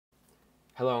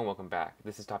Hello and welcome back.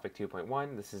 This is topic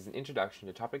 2.1. This is an introduction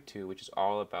to topic 2, which is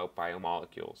all about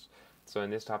biomolecules. So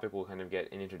in this topic, we'll kind of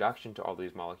get an introduction to all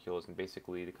these molecules and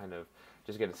basically to kind of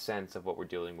just get a sense of what we're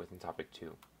dealing with in topic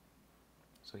 2.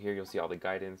 So here you'll see all the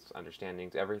guidance,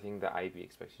 understandings, everything that IB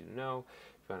expects you to know.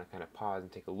 If you want to kind of pause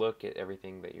and take a look at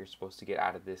everything that you're supposed to get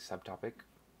out of this subtopic.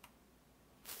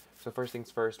 So first things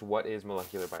first, what is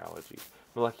molecular biology?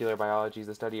 Molecular biology is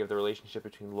the study of the relationship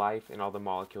between life and all the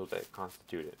molecules that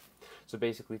constitute it. So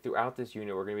basically, throughout this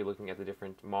unit, we're going to be looking at the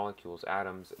different molecules,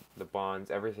 atoms, the bonds,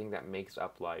 everything that makes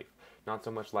up life. Not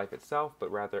so much life itself,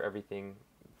 but rather everything,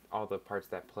 all the parts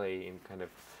that play and kind of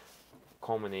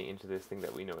culminate into this thing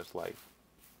that we know as life.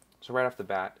 So right off the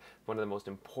bat, one of the most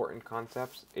important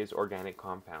concepts is organic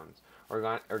compounds.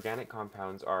 Organic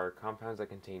compounds are compounds that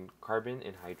contain carbon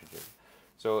and hydrogen.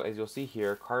 So as you'll see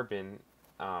here, carbon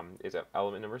is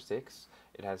element number 6.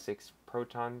 It has 6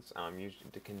 protons. Usually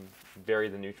it can vary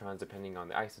the neutrons depending on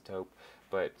the isotope,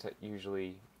 but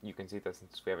usually you can see that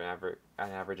since we have an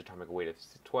average atomic weight of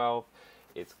 12,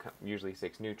 it's usually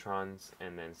 6 neutrons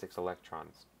and then 6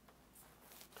 electrons.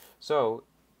 So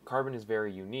carbon is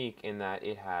very unique in that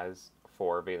it has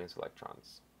 4 valence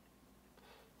electrons.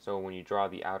 So when you draw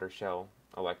the outer shell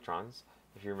electrons,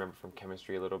 if you remember from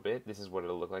chemistry a little bit, this is what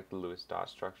it'll look like, the Lewis dot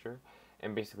structure.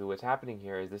 And basically what's happening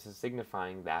here is this is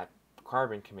signifying that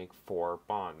carbon can make 4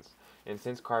 bonds. And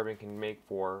since carbon can make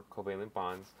 4 covalent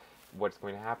bonds, what's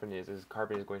going to happen is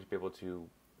carbon is going to be able to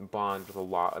bond with a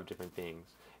lot of different things.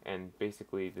 And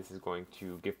basically this is going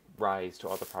to give rise to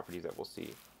all the properties that we'll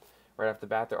see. Right off the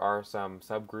bat, there are some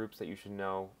subgroups that you should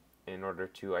know in order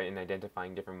to in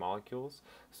identifying different molecules.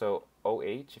 So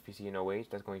OH, if you see an OH,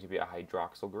 that's going to be a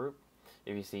hydroxyl group.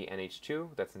 If you see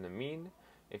NH2, that's an amine.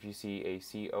 If you see a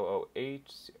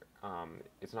COOH,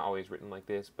 it's not always written like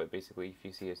this, but basically if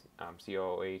you see a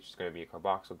COOH, it's going to be a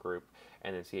carboxyl group,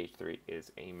 and then CH3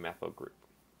 is a methyl group.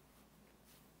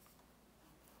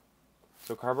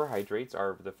 So carbohydrates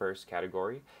are the first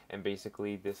category, and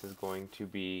basically this is going to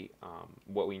be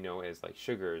what we know as like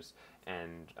sugars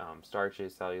and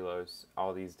starches, cellulose,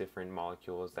 all these different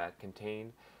molecules that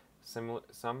contain some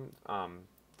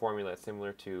formula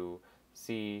similar to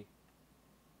CH2N.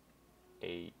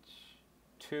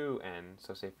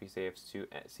 So say if we say it's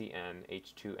CN,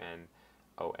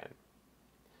 H2NON.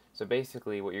 So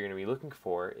basically what you're going to be looking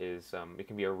for is, it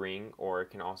can be a ring, or it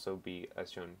can also be,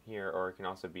 as shown here, or it can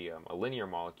also be a linear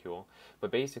molecule. But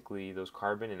basically those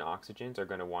carbon and oxygens are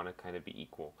going to want to kind of be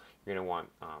equal. You're going to want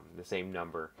the same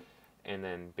number. And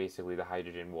then basically the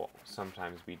hydrogen will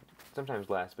sometimes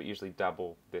less, but usually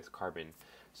double this carbon.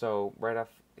 So right off,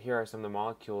 here are some of the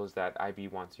molecules that IB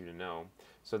wants you to know.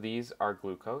 So these are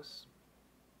glucose.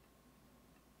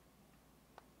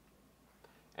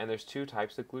 And there's 2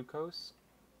 types of glucose.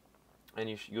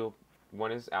 And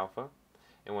one is alpha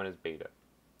and one is beta.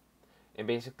 And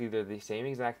basically they're the same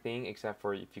exact thing, except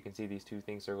for if you can see these 2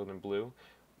 things circled in blue,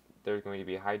 there's going to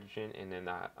be a hydrogen and then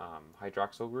the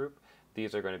hydroxyl group.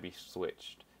 These are going to be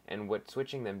switched. And what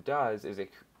switching them does is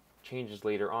it changes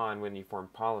later on when you form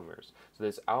polymers. So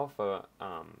this alpha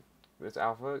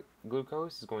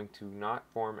glucose is going to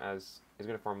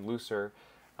form looser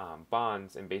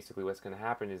bonds, and basically what's going to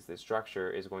happen is the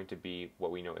structure is going to be what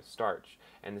we know as starch,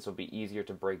 and this will be easier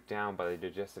to break down by the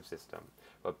digestive system.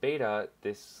 But beta,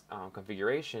 this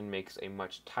configuration makes a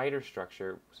much tighter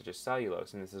structure, such as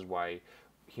cellulose, and this is why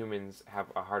humans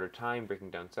have a harder time breaking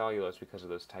down cellulose because of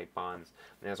those tight bonds,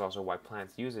 and that's also why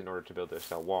plants use it in order to build their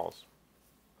cell walls.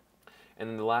 And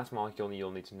then the last molecule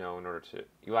you'll need to know in order to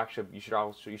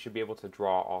you should be able to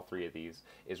draw all 3 of these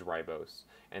is ribose,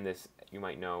 and this you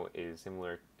might know is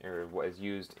similar, or what is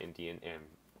used in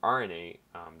RNA,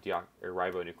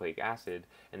 ribonucleic acid,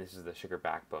 and this is the sugar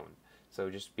backbone.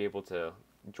 So just be able to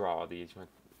draw all these.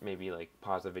 Maybe like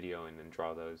pause the video and then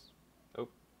draw those. Oh.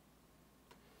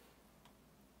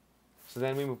 So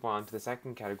then we move on to the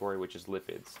second category, which is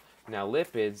lipids. Now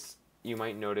lipids, you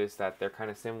might notice that they're kind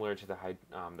of similar to the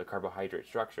carbohydrate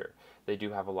structure. They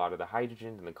do have a lot of the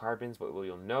hydrogens and the carbons, but what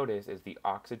you'll notice is the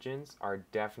oxygens are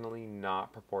definitely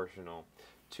not proportional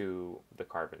to the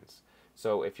carbons.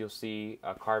 So if you'll see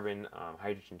a carbon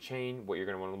hydrogen chain, what you're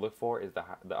going to want to look for is the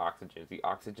oxygens. The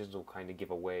oxygens will kind of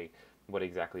give away what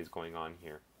exactly is going on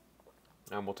here.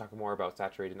 We'll talk more about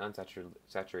saturated and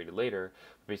unsaturated later.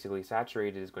 Basically,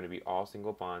 saturated is going to be all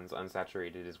single bonds.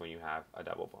 Unsaturated is when you have a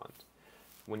double bond.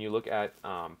 When you look at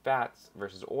fats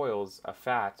versus oils, a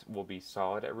fat will be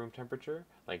solid at room temperature,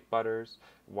 like butters,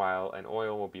 while an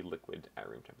oil will be liquid at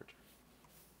room temperature.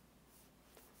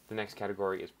 The next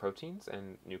category is proteins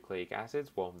and nucleic acids.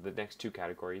 Well, the next 2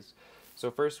 categories. So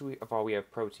first of all, we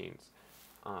have proteins.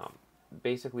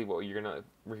 basically what you're going to,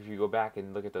 if you go back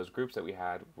and look at those groups that we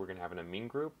had, we're going to have an amine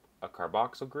group, a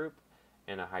carboxyl group,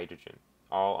 and a hydrogen,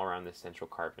 all around this central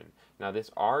carbon. Now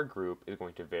this R group is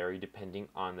going to vary depending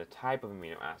on the type of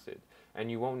amino acid,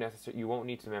 and you won't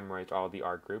need to memorize all the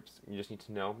R groups. You just need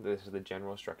to know that this is the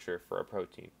general structure for a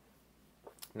protein.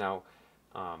 Now,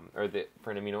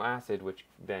 for an amino acid, which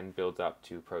then builds up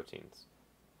to proteins.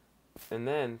 And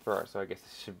then so I guess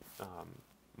this should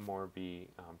more be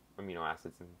amino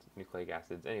acids and nucleic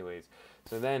acids anyways.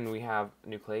 So then we have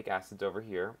nucleic acids over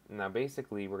here. Now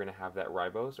basically we're going to have that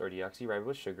ribose or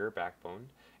deoxyribose sugar backbone,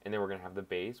 and then we're going to have the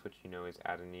base, which you know is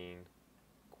adenine,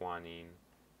 guanine,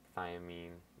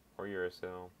 thymine or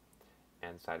uracil,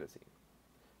 and cytosine.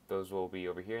 Those will be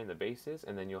over here in the bases,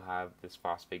 and then you'll have this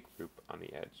phosphate group on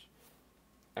the edge.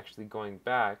 Actually, going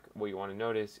back, what you want to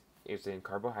notice is in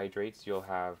carbohydrates you'll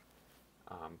have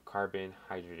carbon,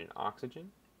 hydrogen,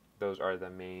 oxygen. Those are the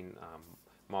main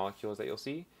molecules that you'll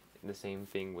see. And the same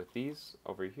thing with these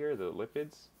over here, the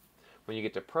lipids. When you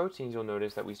get to proteins, you'll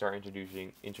notice that we start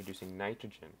introducing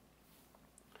nitrogen.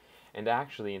 And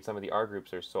actually, in some of the R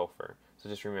groups, there's sulfur. So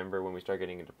just remember, when we start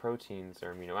getting into proteins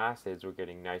or amino acids, we're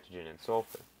getting nitrogen and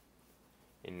sulfur.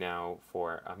 And now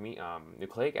for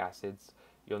nucleic acids,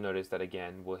 you'll notice that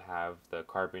again we'll have the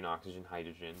carbon, oxygen,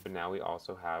 hydrogen, but now we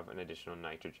also have an additional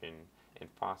nitrogen and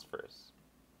phosphorus.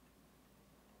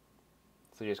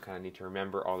 So you just kind of need to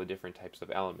remember all the different types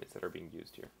of elements that are being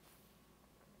used here.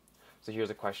 So here's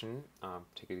a question.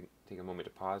 Take a moment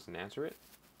to pause and answer it.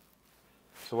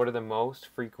 So what are the most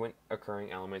frequent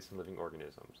occurring elements in living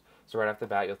organisms? So right off the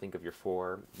bat, you'll think of your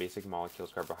 4 basic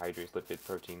molecules: carbohydrates, lipids,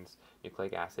 proteins,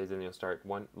 nucleic acids, and you'll start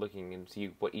looking and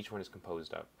see what each one is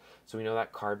composed of. So we know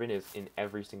that carbon is in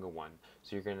every single one.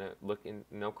 So you're going to look in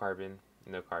no carbon,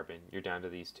 you're down to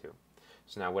these 2.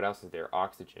 So now what else is there?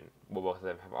 Oxygen. Well, both of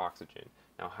them have oxygen.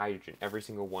 Now hydrogen. Every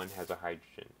single one has a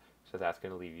hydrogen. So that's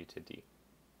going to leave you to D.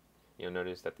 You'll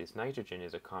notice that this nitrogen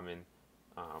is a common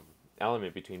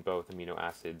element between both amino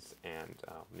acids and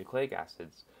nucleic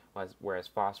acids, whereas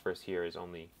phosphorus here is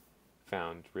only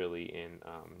found really in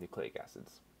nucleic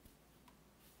acids.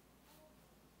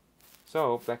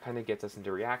 So that kind of gets us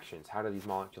into reactions. How do these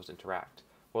molecules interact?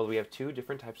 Well, we have 2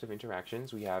 different types of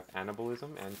interactions. We have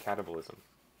anabolism and catabolism.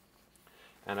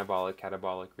 Anabolic,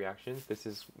 catabolic reactions. This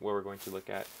is what we're going to look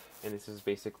at, and this is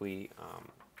basically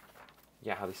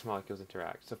how these molecules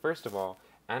interact. So first of all,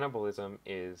 anabolism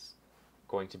is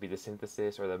going to be the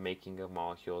synthesis or the making of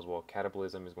molecules, while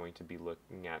catabolism is going to be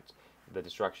looking at the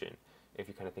destruction. If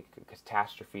you kind of think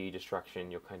catastrophe,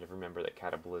 destruction, you'll kind of remember that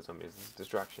catabolism is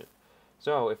destruction.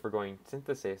 So if we're going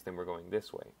synthesis, then we're going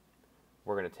this way.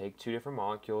 We're going to take 2 different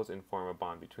molecules and form a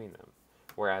bond between them.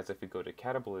 Whereas if we go to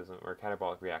catabolism or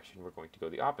catabolic reaction, we're going to go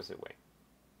the opposite way.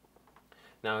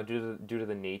 Now, due to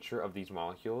the nature of these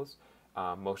molecules,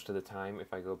 most of the time,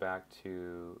 if I go back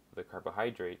to the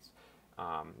carbohydrates,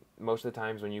 most of the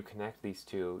times when you connect these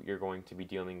 2, you're going to be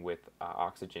dealing with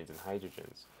oxygens and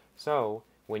hydrogens. So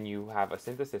when you have a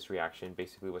synthesis reaction,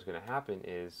 basically what's going to happen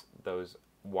is those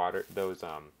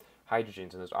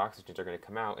hydrogens and those oxygens are going to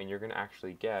come out, and you're going to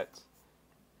actually get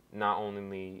not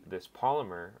only this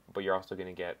polymer, but you're also going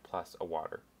to get plus a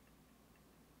water,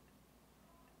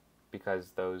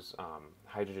 because those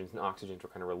hydrogens and oxygens were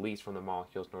kind of released from the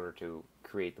molecules in order to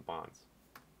create the bonds.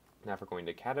 Now if we're going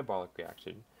to catabolic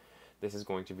reaction, this is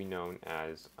going to be known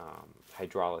as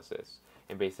hydrolysis.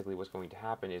 And basically what's going to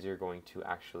happen is you're going to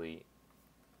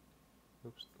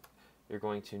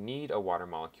need a water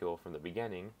molecule from the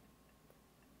beginning,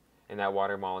 and that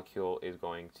water molecule is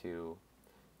going to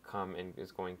come and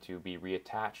is going to be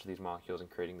reattached to these molecules and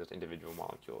creating those individual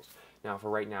molecules. Now for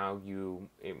right now, you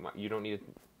don't need to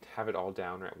have it all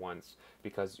down at once,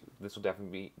 because this will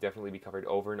definitely be covered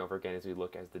over and over again as we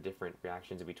look at the different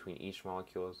reactions in between each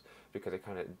molecules, because it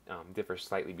kind of differs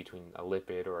slightly between a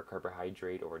lipid or a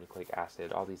carbohydrate or a nucleic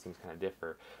acid. All these things kind of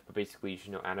differ, but basically you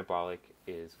should know anabolic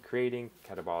is creating,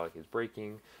 catabolic is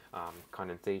breaking,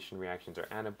 condensation reactions are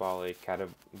anabolic,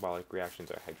 catabolic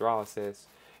reactions are hydrolysis,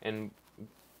 and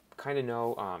kind of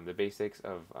know the basics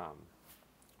of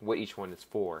what each one is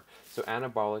for. So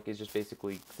anabolic is just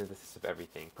basically synthesis of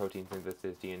everything: protein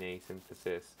synthesis, DNA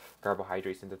synthesis,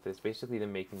 carbohydrate synthesis, basically the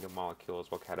making of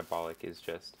molecules, while catabolic is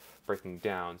just breaking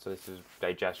down. So this is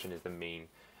digestion is the main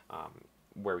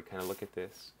where we kind of look at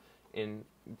this. And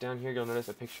down here you'll notice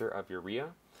a picture of urea.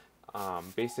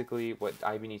 Basically what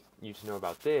I need you to know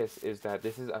about this is that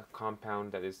this is a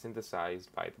compound that is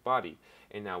synthesized by the body.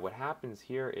 And now what happens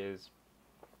here is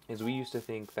we used to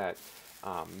think that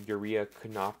urea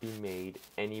could not be made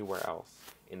anywhere else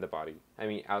in the body. I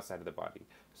mean, outside of the body.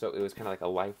 So it was kind of like a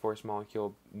life force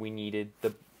molecule. We needed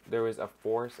the there was a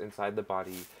force inside the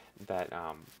body that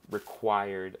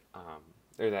required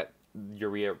or that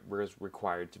urea was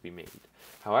required to be made.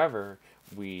 However,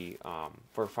 we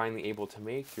were finally able to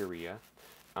make urea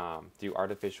through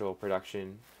artificial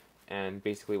production, and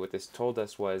basically what this told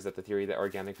us was that the theory that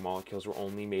organic molecules were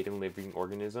only made in living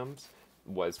organisms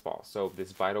was false. So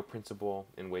this vital principle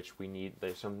in which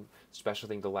there's some special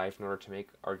thing to life in order to make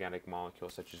organic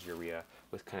molecules such as urea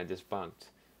was kind of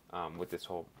debunked with this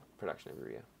whole production of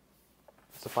urea.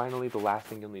 So finally, the last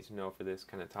thing you'll need to know for this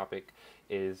kind of topic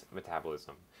is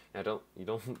metabolism. Now,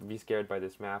 don't be scared by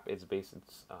this map.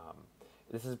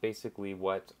 This is basically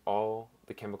what all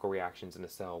the chemical reactions in a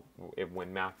cell,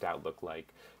 when mapped out, look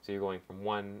like. So you're going from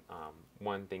one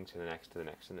thing to the next, to the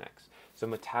next, to the next. So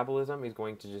metabolism is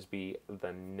going to just be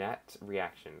the net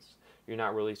reactions. You're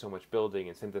not really so much building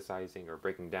and synthesizing or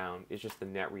breaking down. It's just the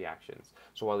net reactions.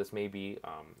 So while this may be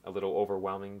a little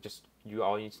overwhelming,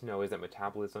 all you need to know is that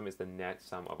metabolism is the net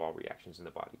sum of all reactions in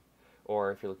the body.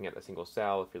 Or if you're looking at a single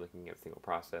cell, if you're looking at a single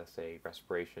process, say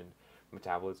respiration,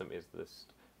 metabolism is the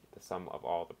sum of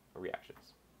all the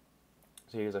reactions.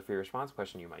 So here's a free response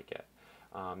question you might get.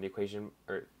 The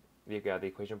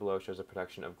equation below shows the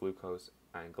production of glucose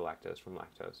and galactose from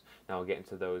lactose. Now I'll get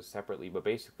into those separately, but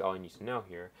basically all you need to know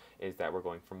here is that we're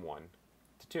going from 1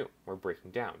 to 2. We're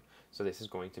breaking down. So this is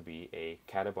going to be a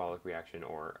catabolic reaction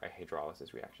or a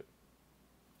hydrolysis reaction.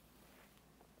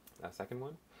 Second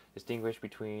one, distinguish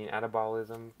between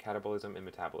anabolism, catabolism, and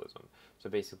metabolism. So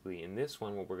basically in this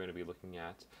one, what we're going to be looking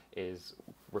at is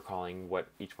recalling what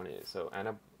each one is. So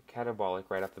catabolic,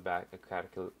 right off the bat,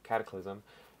 cataclysm.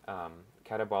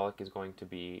 Catabolic is going to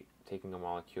be taking a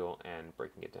molecule and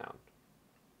breaking it down.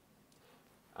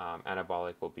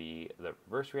 Anabolic will be the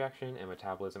reverse reaction, and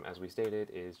metabolism, as we stated,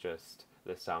 is just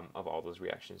the sum of all those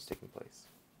reactions taking place.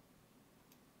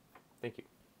 Thank you.